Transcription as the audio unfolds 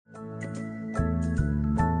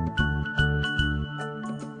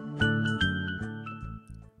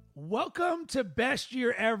Welcome to Best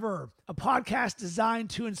Year Ever, a podcast designed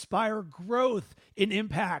to inspire growth and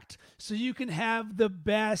impact so you can have the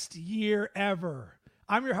best year ever.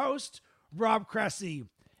 I'm your host, Rob Cressy,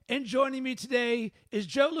 and joining me today is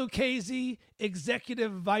Joe Lucchese,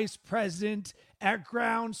 Executive Vice President at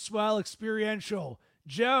Groundswell Experiential.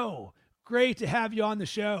 Joe, great to have you on the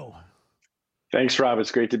show. Thanks, Rob.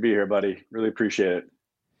 It's great to be here, buddy. Really appreciate it.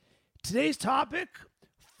 Today's topic,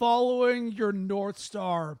 following your North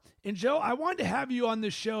Star. And Joe, I wanted to have you on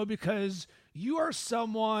the show because you are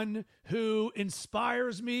someone who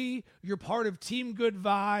inspires me. You're part of Team Good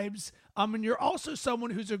Vibes. And you're also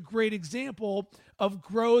someone who's a great example of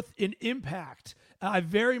growth and impact. I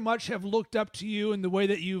very much have looked up to you in the way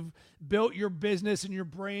that you've built your business and your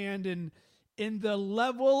brand, and in the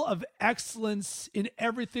level of excellence in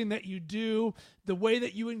everything that you do, the way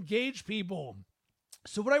that you engage people.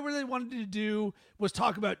 So what I really wanted to do was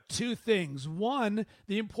talk about two things. One,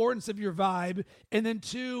 the importance of your vibe, and then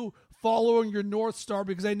two, following your North Star,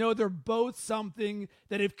 because I know they're both something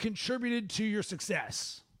that have contributed to your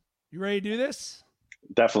success. You ready to do this?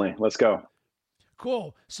 Definitely. Let's go.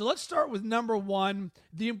 Cool. So let's start with number one,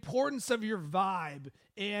 the importance of your vibe.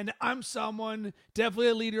 And I'm someone, definitely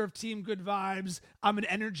a leader of Team Good Vibes. I'm an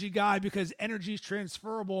energy guy because energy is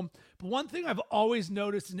transferable. But one thing I've always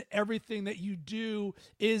noticed in everything that you do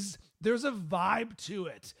is there's a vibe to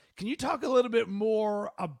it. Can you talk a little bit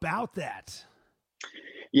more about that?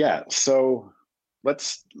 Yeah. So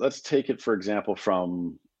let's take it, for example,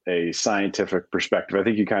 from a scientific perspective. I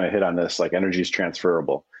think you kind of hit on this, like energy is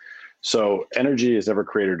transferable. So energy is never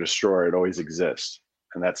created or destroyed. It always exists.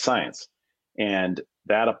 And that's science. And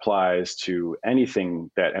that applies to anything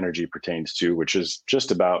that energy pertains to, which is just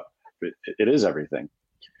about, it is everything.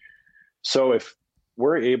 So if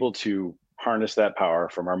we're able to harness that power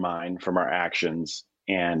from our mind, from our actions,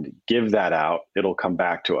 and give that out, it'll come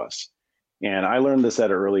back to us. And I learned this at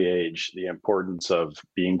an early age, the importance of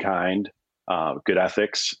being kind, good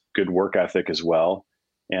ethics, good work ethic as well.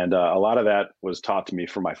 And a lot of that was taught to me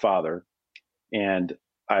from my father. And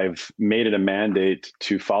I've made it a mandate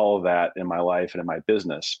to follow that in my life and in my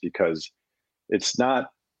business, because it's not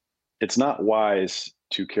wise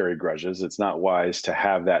to carry grudges. It's not wise to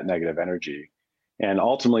have that negative energy. And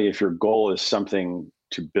ultimately, if your goal is something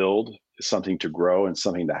to build, something to grow, and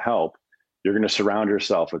something to help, you're going to surround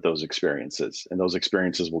yourself with those experiences, and those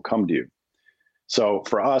experiences will come to you. So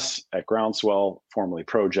for us at Groundswell, formerly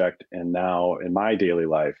Project, and now in my daily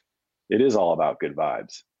life, it is all about good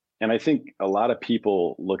vibes. And I think a lot of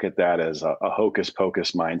people look at that as a hocus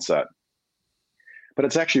pocus mindset, but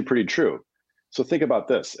it's actually pretty true. So think about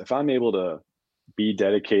this. If I'm able to be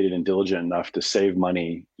dedicated and diligent enough to save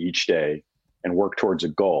money each day and work towards a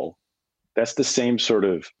goal, that's the same sort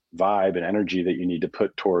of vibe and energy that you need to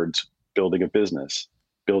put towards building a business,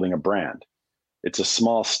 building a brand. It's a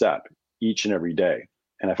small step each and every day.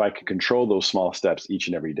 And if I can control those small steps each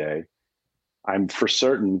and every day, I'm for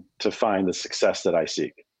certain to find the success that I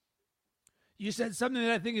seek. You said something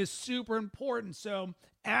that I think is super important. So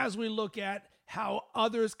as we look at how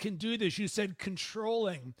others can do this, you said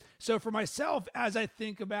controlling. So for myself, as I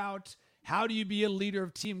think about how do you be a leader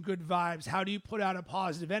of Team Good Vibes? How do you put out a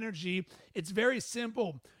positive energy? It's very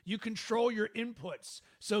simple. You control your inputs.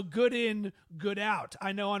 So good in, good out.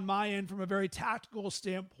 I know on my end, from a very tactical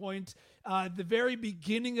standpoint, the very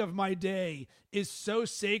beginning of my day is so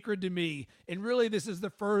sacred to me. And really, this is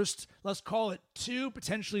the first, let's call it 2,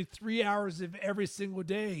 potentially 3 hours of every single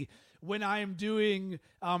day when I am doing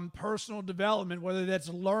personal development, whether that's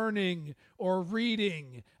learning or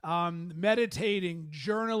reading, meditating,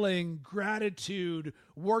 journaling, gratitude,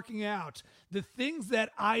 working out, the things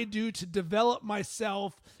that I do to develop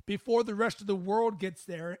myself before the rest of the world gets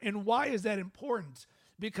there. And why is that important?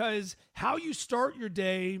 Because how you start your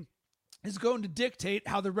day is going to dictate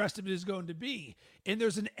how the rest of it is going to be. And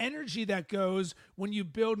there's an energy that goes when you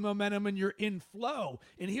build momentum and you're in flow.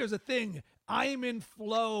 And here's the thing, I am in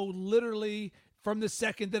flow literally from the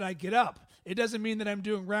second that I get up. It doesn't mean that I'm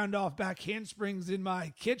doing round off back handsprings in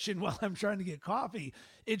my kitchen while I'm trying to get coffee.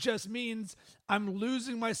 It just means I'm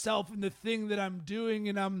losing myself in the thing that I'm doing,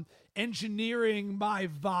 and I'm engineering my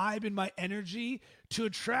vibe and my energy to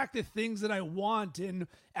attract the things that I want. And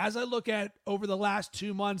as I look at over the last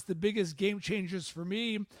 2 months, the biggest game changers for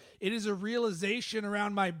me, it is a realization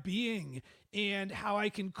around my being and how I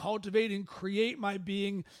can cultivate and create my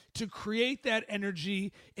being to create that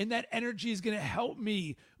energy. And that energy is going to help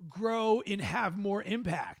me grow and have more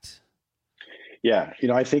impact. Yeah.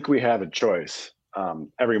 I think we have a choice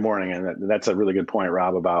every morning. And that's a really good point,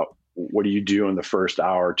 Rob, about what do you do in the first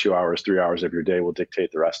hour, 2 hours, 3 hours of your day will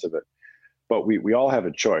dictate the rest of it. But we all have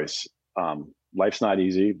a choice. life's not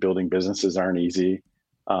easy. Building businesses aren't easy.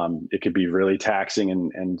 It could be really taxing,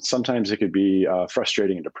 and sometimes it could be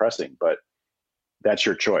frustrating and depressing, but that's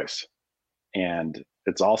your choice. And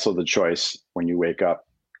it's also the choice when you wake up,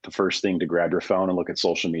 the first thing to grab your phone and look at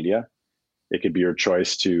social media. It could be your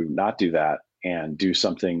choice to not do that and do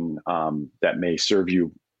something that may serve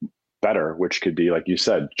you better, which could be, like you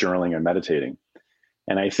said, journaling and meditating.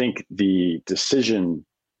 And I think the decision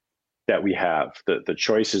that we have, the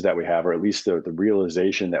choices that we have, or at least the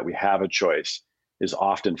realization that we have a choice, is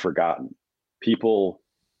often forgotten. People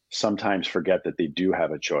sometimes forget that they do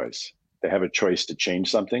have a choice. They have a choice to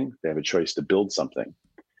change something. They have a choice to build something.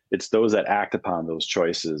 It's those that act upon those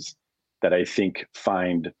choices that I think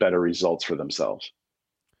find better results for themselves.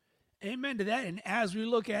 Amen to that. And as we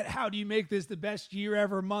look at how do you make this the best year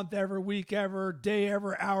ever, month ever, week ever, day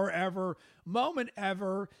ever, hour ever, moment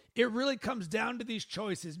ever, it really comes down to these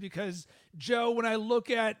choices. Because, Joe, when I look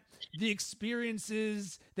at the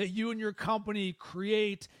experiences that you and your company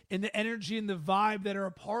create and the energy and the vibe that are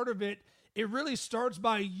a part of it, it really starts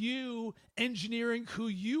by you engineering who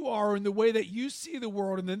you are and the way that you see the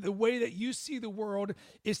world. And then the way that you see the world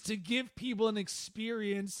is to give people an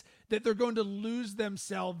experience that they're going to lose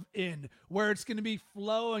themselves in, where it's going to be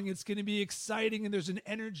flowing, it's going to be exciting, and there's an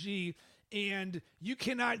energy. And you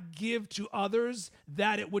cannot give to others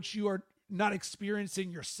that at which you are not experiencing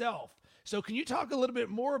yourself. So can you talk a little bit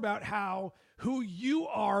more about how who you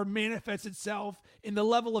are manifests itself in the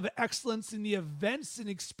level of excellence in the events and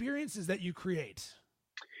experiences that you create?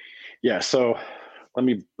 Yeah. So let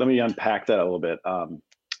me unpack that a little bit.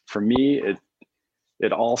 For me,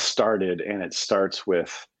 it all started, and it starts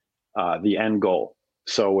with the end goal.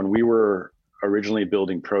 So when we were originally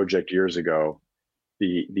building Project years ago,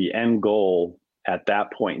 the end goal at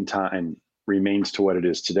that point in time remains to what it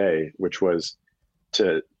is today, which was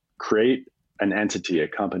to create an entity, a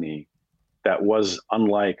company that was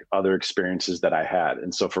unlike other experiences that I had.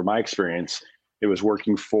 And so for my experience, it was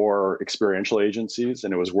working for experiential agencies,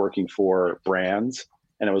 and it was working for brands,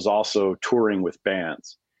 and it was also touring with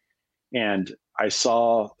bands. And I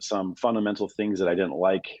saw some fundamental things that I didn't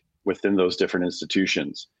like within those different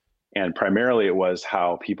institutions. And primarily it was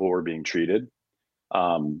how people were being treated,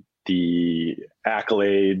 the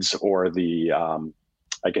accolades, or the,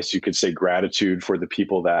 I guess you could say, gratitude for the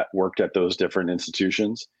people that worked at those different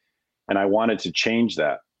institutions. And I wanted to change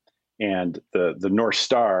that. And the North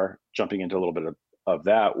Star, jumping into a little bit of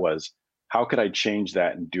that, was how could I change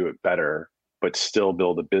that and do it better, but still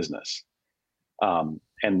build a business?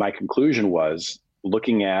 And my conclusion was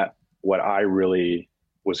looking at what I really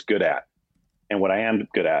was good at and what I am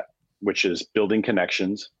good at, which is building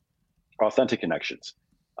connections, authentic connections,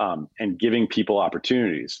 and giving people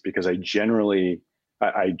opportunities, because I genuinely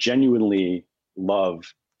love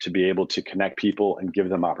to be able to connect people and give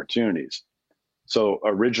them opportunities. So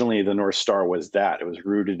originally the North Star was that. It was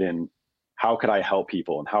rooted in how could I help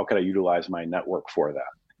people and how could I utilize my network for that?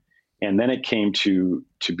 And then it came to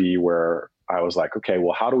be where I was like, okay,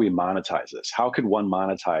 well, how do we monetize this? How could one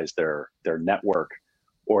monetize their network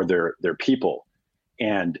or their people?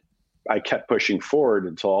 And I kept pushing forward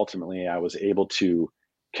until ultimately I was able to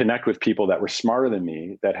connect with people that were smarter than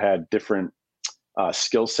me, that had different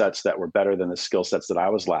skill sets that were better than the skill sets that I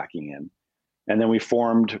was lacking in. And then we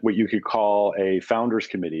formed what you could call a founders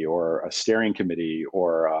committee or a steering committee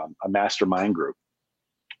or a mastermind group.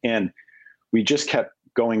 And we just kept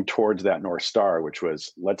going towards that North Star, which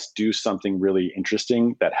was, let's do something really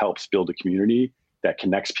interesting that helps build a community, that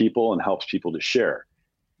connects people and helps people to share.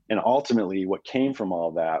 And ultimately, what came from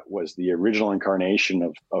all that was the original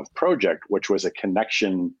incarnation of Project, which was a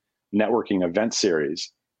connection networking event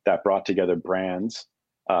series that brought together brands,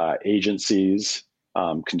 agencies,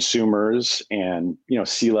 consumers, and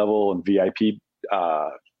C-level and VIP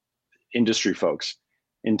industry folks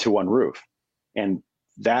into one roof. And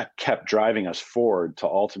that kept driving us forward to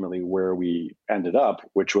ultimately where we ended up,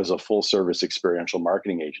 which was a full service experiential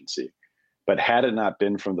marketing agency. But had it not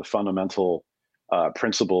been from the fundamental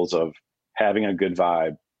principles of having a good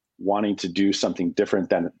vibe, wanting to do something different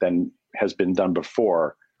than has been done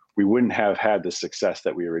before, we wouldn't have had the success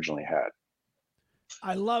that we originally had.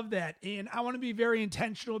 I love that. And I want to be very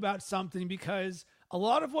intentional about something, because a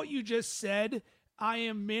lot of what you just said, I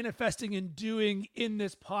am manifesting and doing in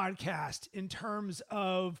this podcast in terms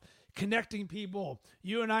of connecting people.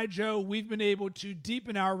 You and I, Joe, we've been able to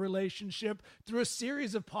deepen our relationship through a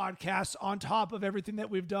series of podcasts on top of everything that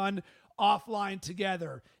we've done offline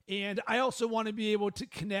together. And I also want to be able to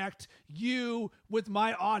connect you with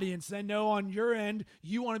my audience. I know on your end,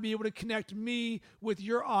 you want to be able to connect me with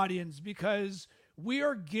your audience, because we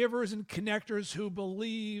are givers and connectors who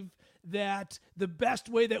believe that the best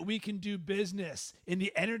way that we can do business in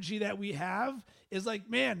the energy that we have is like,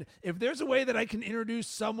 man, if there's a way that I can introduce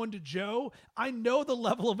someone to Joe, I know the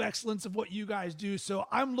level of excellence of what you guys do. So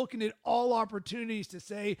I'm looking at all opportunities to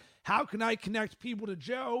say, how can I connect people to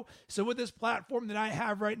Joe? So with this platform that I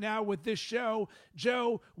have right now with this show,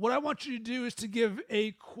 Joe, what I want you to do is to give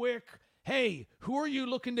a quick, hey, who are you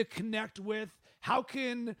looking to connect with? How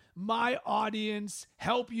can my audience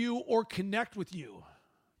help you or connect with you?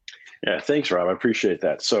 Yeah, thanks, Rob. I appreciate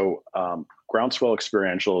that. So, Groundswell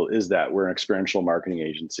Experiential is that we're an experiential marketing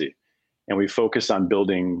agency, and we focus on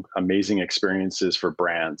building amazing experiences for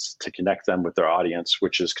brands to connect them with their audience,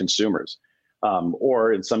 which is consumers,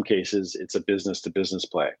 or in some cases, it's a business to business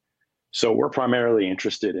play. So, we're primarily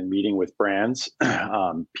interested in meeting with brands,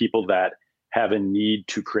 people that have a need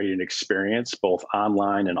to create an experience both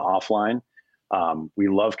online and offline. We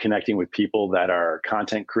love connecting with people that are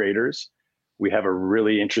content creators. We have a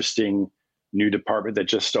really interesting new department that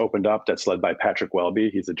just opened up that's led by Patrick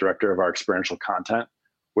Welby. He's the director of our experiential content,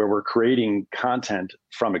 where we're creating content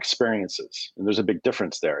from experiences. And there's a big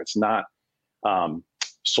difference there. It's not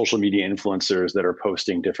social media influencers that are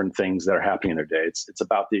posting different things that are happening in their day. It's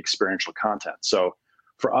about the experiential content. So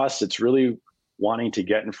for us, it's really wanting to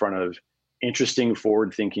get in front of interesting,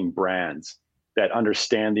 forward-thinking brands that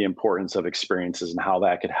understand the importance of experiences and how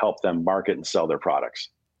that could help them market and sell their products.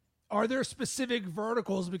 Are there specific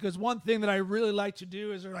verticals? Because one thing that I really like to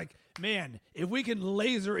do is they're like, man, if we can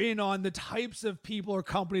laser in on the types of people or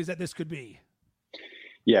companies that this could be.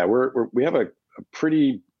 Yeah, we have a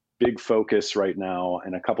pretty big focus right now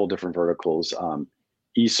in a couple different verticals: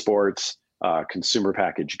 esports, consumer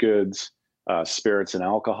packaged goods, spirits and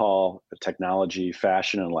alcohol, technology,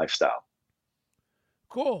 fashion, and lifestyle.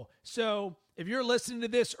 Cool. So if you're listening to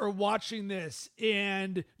this or watching this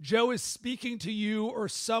and Joe is speaking to you or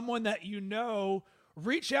someone that you know,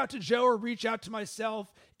 reach out to Joe or reach out to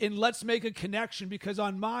myself and let's make a connection, because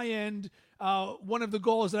on my end, one of the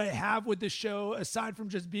goals that I have with this show, aside from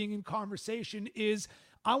just being in conversation, is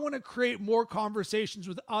I want to create more conversations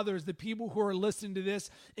with others, the people who are listening to this,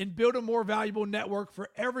 and build a more valuable network for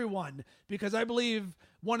everyone, because I believe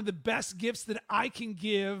one of the best gifts that I can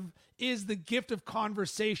give is the gift of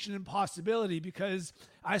conversation and possibility, because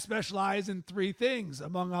I specialize in three things,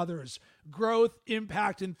 among others: growth,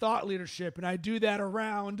 impact, and thought leadership. And I do that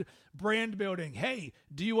around brand building. Hey,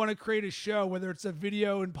 do you want to create a show, whether it's a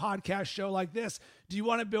video and podcast show like this? Do you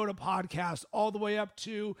want to build a podcast? All the way up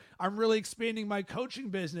to, I'm really expanding my coaching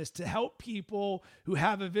business to help people who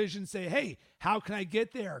have a vision say, hey, how can I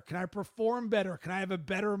get there? Can I perform better? Can I have a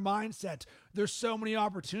better mindset? There's so many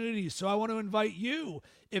opportunities. So I want to invite you,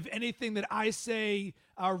 if anything that I say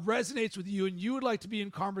resonates with you and you would like to be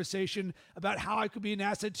in conversation about how I could be an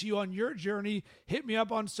asset to you on your journey, hit me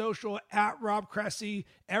up on social at Rob Cressy,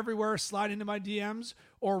 everywhere, slide into my DMs,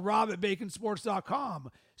 or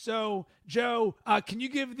rob@baconsports.com. So Joe, can you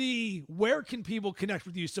give where can people connect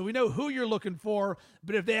with you? So we know who you're looking for,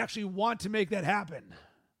 but if they actually want to make that happen.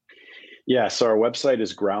 Yeah, so our website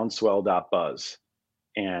is groundswell.buzz,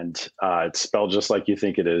 and it's spelled just like you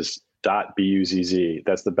think it is, .buzz.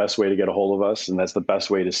 That's the best way to get a hold of us, and that's the best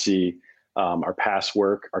way to see our past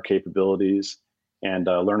work, our capabilities, and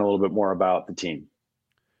learn a little bit more about the team.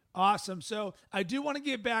 Awesome. So I do want to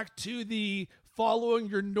get back to the following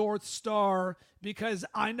your North Star, because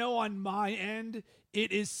I know on my end,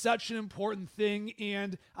 it is such an important thing.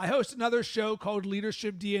 And I host another show called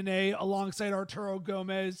Leadership DNA alongside Arturo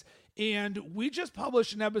Gomez. And we just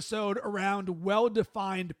published an episode around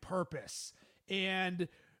well-defined purpose. And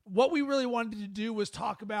what we really wanted to do was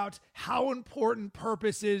talk about how important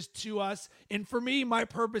purpose is to us. And for me, my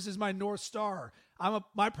purpose is my North Star.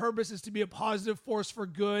 My purpose is to be a positive force for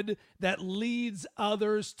good that leads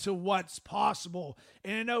others to what's possible.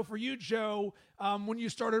 And I know for you, Joe, when you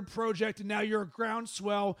started Project and now you're a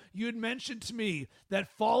Groundswell, you had mentioned to me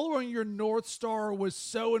that following your North Star was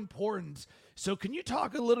so important. So can you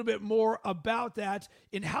talk a little bit more about that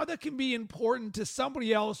and how that can be important to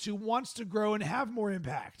somebody else who wants to grow and have more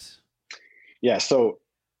impact? Yeah, so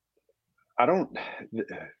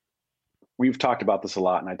we've talked about this a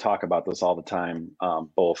lot, and I talk about this all the time,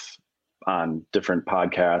 both on different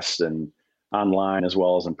podcasts and online, as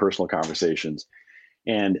well as in personal conversations.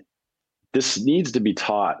 And this needs to be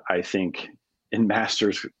taught, I think, in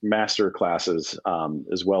master classes,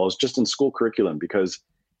 as well as just in school curriculum, because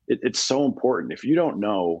it's so important. If you don't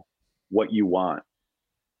know what you want,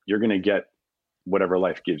 you're going to get whatever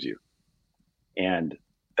life gives you. And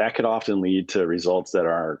that could often lead to results that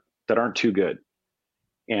aren't too good.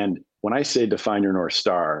 And when I say define your North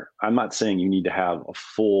Star, I'm not saying you need to have a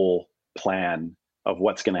full plan of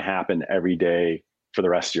what's going to happen every day for the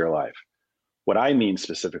rest of your life. What I mean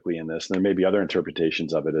specifically in this, and there may be other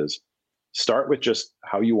interpretations of it, is start with just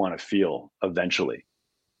how you want to feel eventually.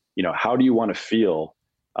 How do you want to feel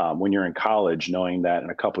when you're in college, knowing that in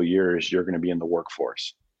a couple of years you're going to be in the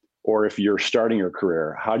workforce? Or if you're starting your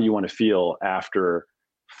career, how do you want to feel after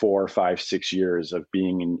 4, 5, 6 years of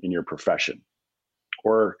being in your profession?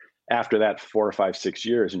 Or after that 4 or 5, 6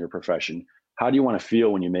 years in your profession, how do you want to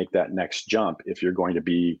feel when you make that next jump? If you're going to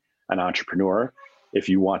be an entrepreneur, if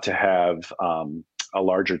you want to have a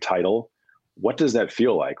larger title, what does that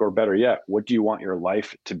feel like? Or better yet, what do you want your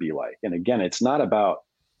life to be like? And again, it's not about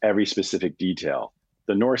every specific detail.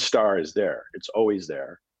 The North Star is there. It's always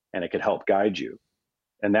there, and it can help guide you.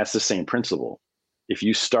 And that's the same principle. If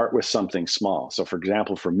you start with something small. So for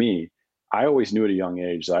example, for me, I always knew at a young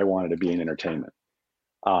age that I wanted to be in entertainment.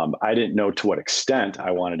 I didn't know to what extent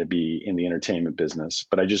I wanted to be in the entertainment business,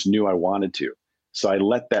 but I just knew I wanted to. So I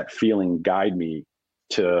let that feeling guide me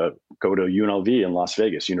to go to UNLV in Las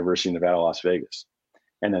Vegas, University of Nevada, Las Vegas.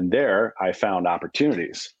 And then there I found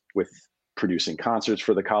opportunities with producing concerts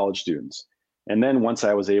for the college students. And then once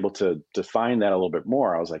I was able to define that a little bit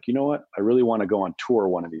more, I was like, you know what? I really want to go on tour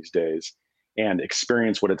one of these days and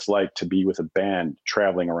experience what it's like to be with a band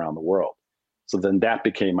traveling around the world. So then that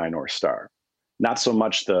became my North Star. Not so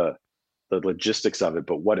much the logistics of it,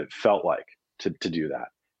 but what it felt like to do that.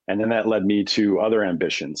 And then that led me to other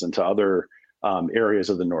ambitions and to other areas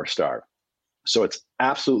of the North Star. So it's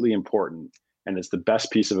absolutely important. And it's the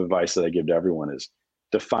best piece of advice that I give to everyone is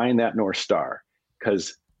define that North Star,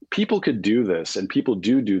 because people could do this, and people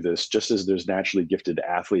do this, just as there's naturally gifted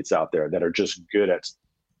athletes out there that are just good at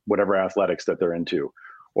whatever athletics that they're into,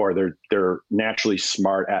 or they're naturally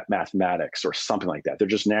smart at mathematics or something like that. They're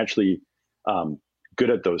just naturally good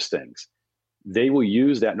at those things. They will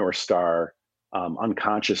use that North Star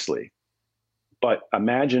unconsciously. But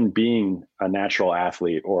imagine being a natural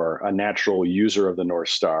athlete or a natural user of the North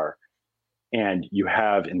Star, and you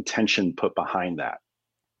have intention put behind that.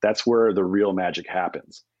 That's where the real magic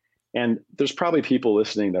happens. And there's probably people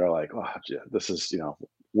listening that are like, oh, yeah, this is,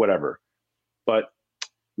 whatever. But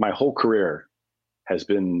my whole career has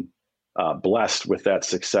been blessed with that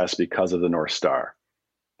success because of the North Star.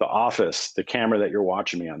 The office, the camera that you're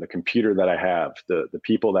watching me on, the computer that I have, the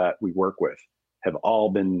people that we work with have all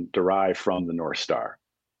been derived from the North Star.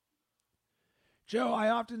 Joe, I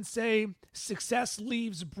often say success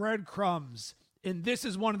leaves breadcrumbs. And this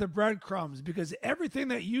is one of the breadcrumbs, because everything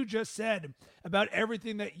that you just said about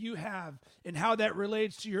everything that you have and how that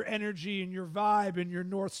relates to your energy and your vibe and your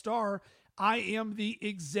North Star, I am the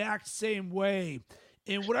exact same way.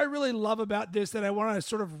 And what I really love about this, that I want to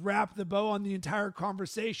sort of wrap the bow on the entire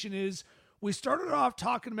conversation, is we started off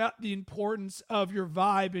talking about the importance of your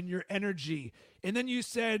vibe and your energy. And then you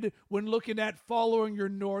said, when looking at following your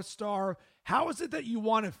North Star, how is it that you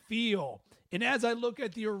want to feel? And as I look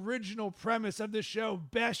at the original premise of the show,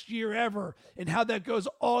 best year ever, and how that goes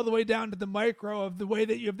all the way down to the micro of the way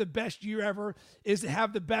that you have the best year ever is to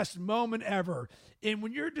have the best moment ever. And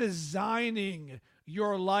when you're designing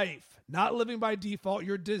your life, not living by default,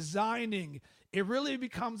 you're designing, it really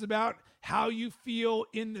becomes about how you feel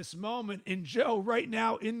in this moment. And Joe, right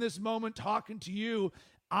now in this moment, talking to you,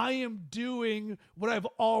 I am doing what I've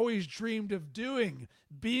always dreamed of doing,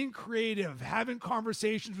 being creative, having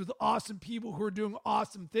conversations with awesome people who are doing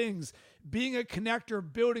awesome things, being a connector,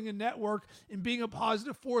 building a network, and being a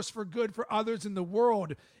positive force for good for others in the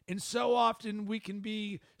world. And so often we can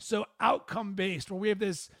be so outcome based, where we have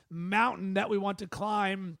this mountain that we want to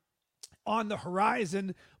climb on the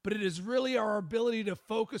horizon, but it is really our ability to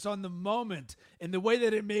focus on the moment and the way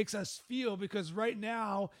that it makes us feel. Because right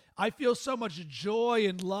now I feel so much joy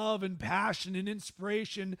and love and passion and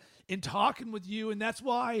inspiration in talking with you. And that's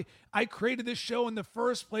why I created this show in the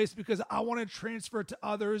first place, because I want to transfer it to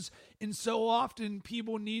others. And so often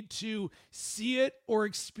people need to see it or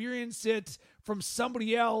experience it from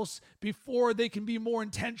somebody else before they can be more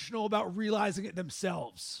intentional about realizing it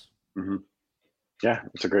themselves. Mm-hmm. Yeah,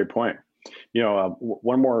 that's a great point.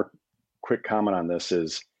 One more quick comment on this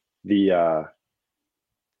is the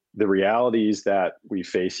realities that we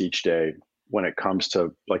face each day when it comes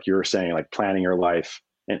to, like you were saying, like planning your life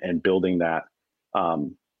and building that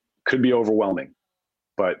could be overwhelming.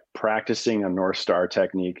 But practicing a North Star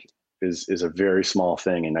technique is a very small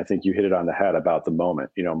thing. And I think you hit it on the head about the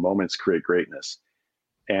moment. Moments create greatness.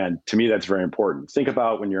 And to me, that's very important. Think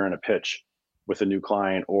about when you're in a pitch with a new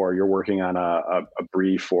client, or you're working on a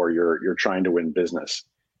brief, or you're trying to win business.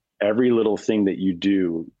 Every little thing that you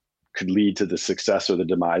do could lead to the success or the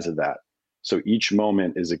demise of that. So each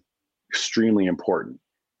moment is extremely important.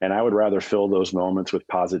 And I would rather fill those moments with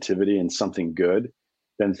positivity and something good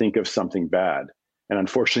than think of something bad. And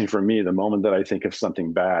unfortunately for me, the moment that I think of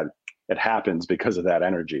something bad, it happens because of that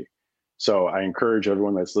energy. So I encourage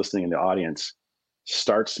everyone that's listening in the audience,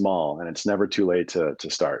 start small, and it's never too late to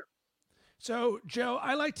start. So, Joe,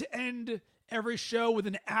 I like to end every show with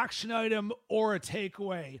an action item or a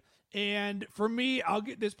takeaway. And for me, I'll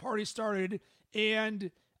get this party started. And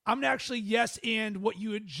I'm going to actually yes and what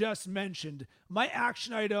you had just mentioned. My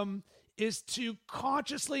action item is to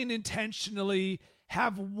consciously and intentionally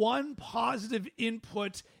have one positive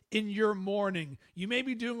input in your morning. You may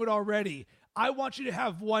be doing it already. I want you to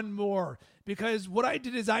have one more, because what I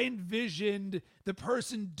did is I envisioned the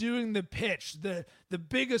person doing the pitch, the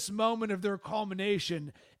biggest moment of their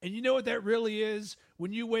culmination. And you know what that really is?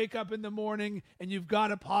 When you wake up in the morning and you've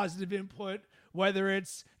got a positive input, whether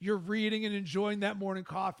it's you're reading and enjoying that morning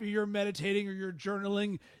coffee, you're meditating, or you're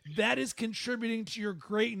journaling, that is contributing to your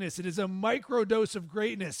greatness. It is a micro dose of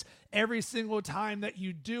greatness every single time that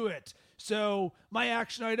you do it. So my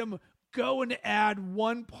action item, go and add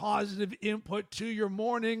one positive input to your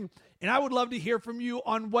morning. And I would love to hear from you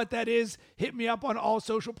on what that is. Hit me up on all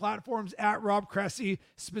social platforms at Rob Cressy,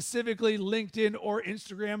 specifically LinkedIn or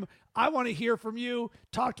Instagram. I want to hear from you.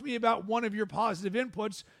 Talk to me about one of your positive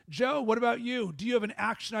inputs. Joe, what about you? Do you have an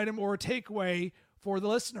action item or a takeaway for the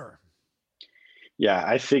listener? Yeah,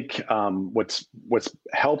 I think what's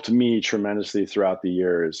helped me tremendously throughout the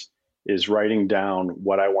years is writing down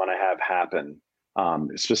what I want to have happen,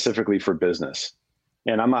 specifically for business.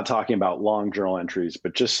 And I'm not talking about long journal entries,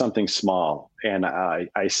 but just something small. And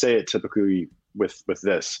I say it typically with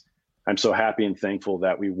this: I'm so happy and thankful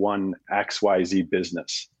that we won XYZ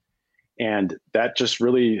business. And that just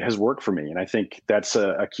really has worked for me. And I think that's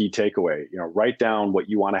a key takeaway. Write down what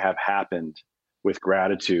you want to have happened with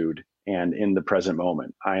gratitude and in the present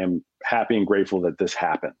moment. I am happy and grateful that this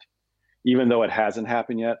happened. Even though it hasn't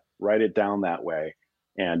happened yet, write it down that way.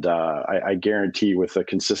 And I guarantee with a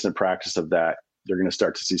consistent practice of that, you're going to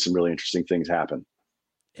start to see some really interesting things happen.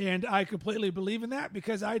 And I completely believe in that,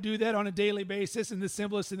 because I do that on a daily basis. And the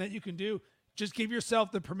simplest thing that you can do, just give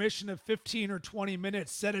yourself the permission of 15 or 20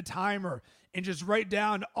 minutes, set a timer, and just write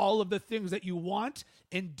down all of the things that you want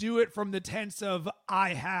and do it from the tense of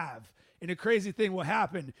I have. And a crazy thing will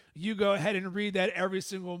happen. You go ahead and read that every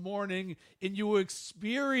single morning, and you will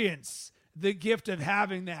experience the gift of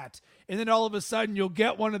having that. And then all of a sudden you'll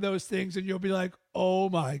get one of those things and you'll be like, oh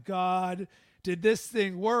my God, did this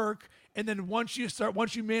thing work? And then once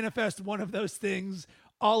you manifest one of those things,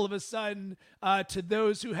 all of a sudden, to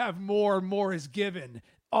those who have more is given.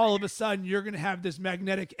 All of a sudden, you're going to have this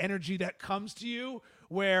magnetic energy that comes to you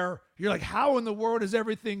where you're like, how in the world is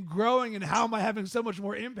everything growing and how am I having so much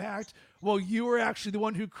more impact? Well, you were actually the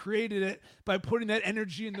one who created it by putting that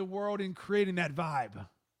energy in the world and creating that vibe.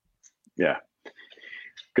 Yeah.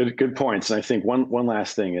 Good points. And I think one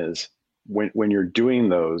last thing is when you're doing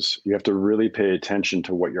those, you have to really pay attention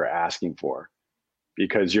to what you're asking for,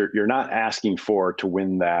 because you're not asking for to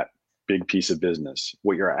win that big piece of business.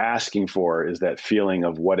 What you're asking for is that feeling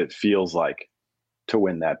of what it feels like to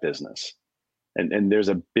win that business. And there's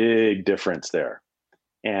a big difference there.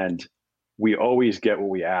 And we always get what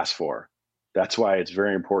we ask for. That's why it's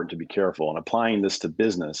very important to be careful. And applying this to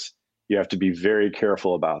business, you have to be very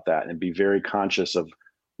careful about that and be very conscious of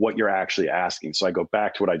what you're actually asking. So I go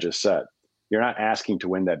back to what I just said. You're not asking to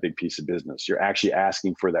win that big piece of business. You're actually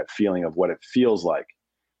asking for that feeling of what it feels like.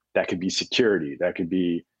 That could be security. That could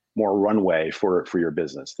be more runway for your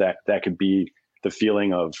business. That could be the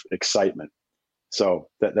feeling of excitement. So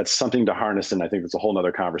that's something to harness. And I think it's a whole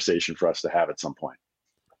nother conversation for us to have at some point.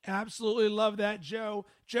 Absolutely love that, Joe.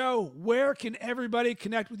 Joe, where can everybody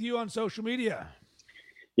connect with you on social media?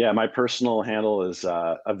 Yeah, my personal handle is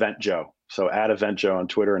Event Joe. So at Event Joe on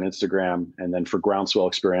Twitter and Instagram. And then for Groundswell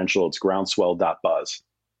Experiential, it's groundswell.buzz.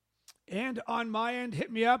 And on my end,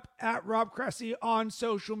 hit me up at Rob Cressy on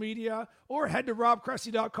social media, or head to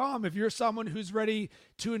robcressy.com if you're someone who's ready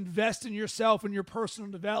to invest in yourself and your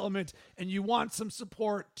personal development and you want some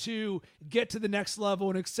support to get to the next level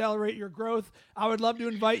and accelerate your growth. I would love to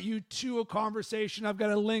invite you to a conversation. I've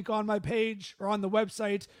got a link on my page or on the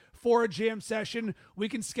website for a jam session. We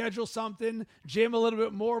can schedule something, jam a little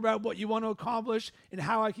bit more about what you want to accomplish and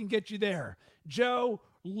how I can get you there. Joe,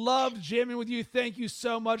 loved jamming with you. Thank you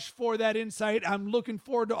so much for that insight. I'm looking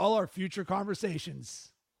forward to all our future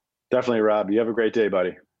conversations. Definitely, Rob. You have a great day,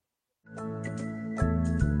 buddy.